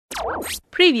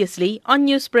Previously on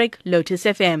Newsbreak Lotus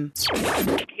FM.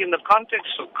 In the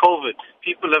context of COVID,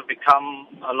 people have become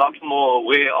a lot more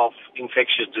aware of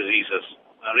infectious diseases.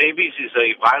 Rabies is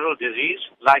a viral disease,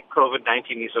 like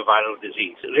COVID-19 is a viral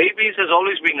disease. Rabies has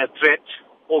always been a threat,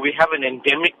 or we have an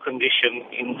endemic condition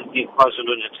in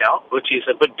KwaZulu-Natal, which is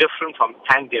a bit different from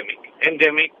pandemic.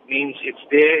 Endemic means it's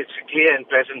there, it's a clear and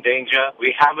present danger.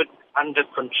 We have it under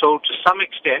control to some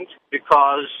extent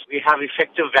because we have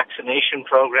effective vaccination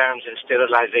programs and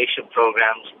sterilization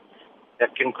programs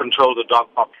that can control the dog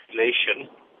population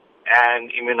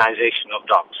and immunization of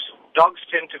dogs. Dogs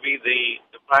tend to be the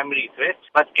primary threat,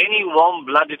 but any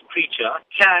warm-blooded creature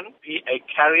can be a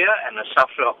carrier and a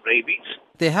sufferer of rabies.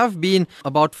 There have been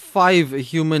about 5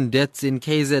 human deaths in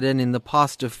KZN in the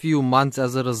past few months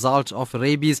as a result of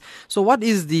rabies. So what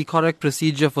is the correct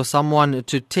procedure for someone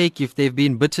to take if they've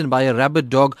been bitten by a rabid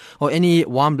dog or any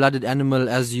warm-blooded animal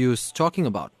as you're talking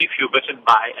about? If you're bitten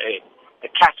by a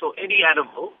cat or any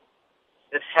animal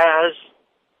that has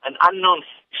an unknown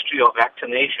history of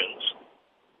vaccinations,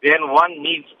 then one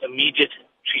needs immediate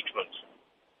treatment.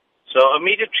 So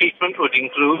immediate treatment would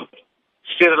include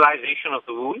sterilization of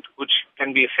the wound, which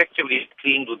can be effectively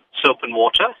cleaned with soap and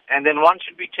water, and then one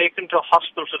should be taken to a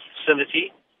hospital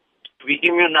facility to be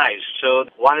immunized. So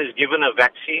one is given a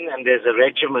vaccine and there's a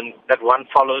regimen that one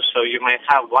follows. So you might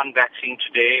have one vaccine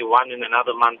today, one in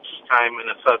another month's time, and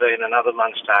a further in another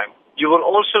month's time. You will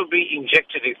also be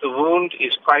injected if the wound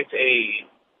is quite a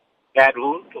bad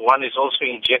wound. One is also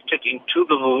injected into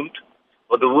the wound,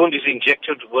 or the wound is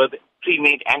injected with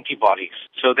pre-made antibodies.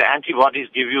 So the antibodies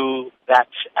give you that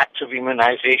active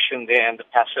immunization there, and the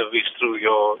passive is through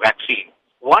your vaccine.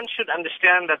 One should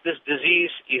understand that this disease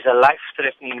is a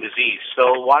life-threatening disease,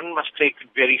 so one must take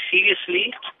it very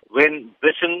seriously when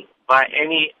bitten by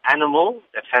any animal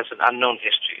that has an unknown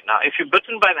history. Now, if you're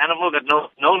bitten by an animal that has no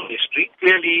known history,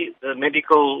 clearly the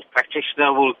medical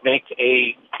practitioner will make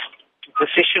a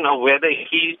decision of whether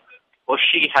he or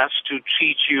she has to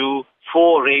treat you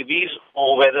for rabies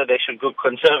or whether they should go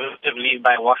conservatively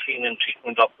by washing and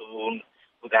treatment of the wound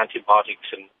with antibiotics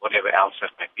and whatever else that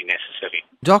might be necessary.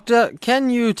 Doctor, can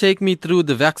you take me through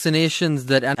the vaccinations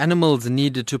that animals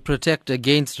need to protect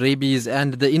against rabies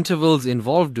and the intervals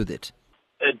involved with it?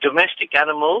 Domestic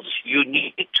animals, you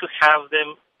need to have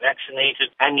them vaccinated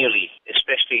annually,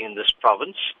 especially in this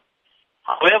province.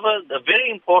 However, the very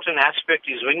important aspect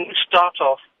is when you start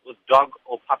off with dog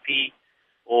or puppy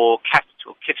or cat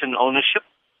or kitten ownership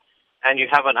and you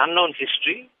have an unknown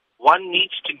history, one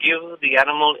needs to give the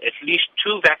animal at least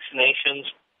 2 vaccinations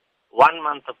 1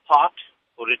 month apart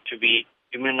for it to be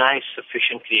immunized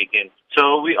sufficiently again.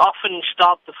 So we often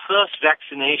start the first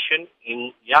vaccination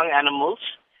in young animals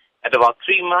at about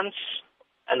 3 months,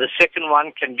 and the second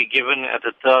one can be given at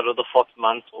the 3rd or the 4th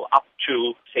month or up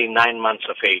to, say, 9 months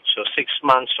of age. So 6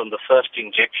 months from the first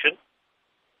injection.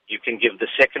 You can give the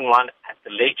second one at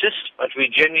the latest, but we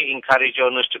generally encourage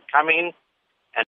owners to come in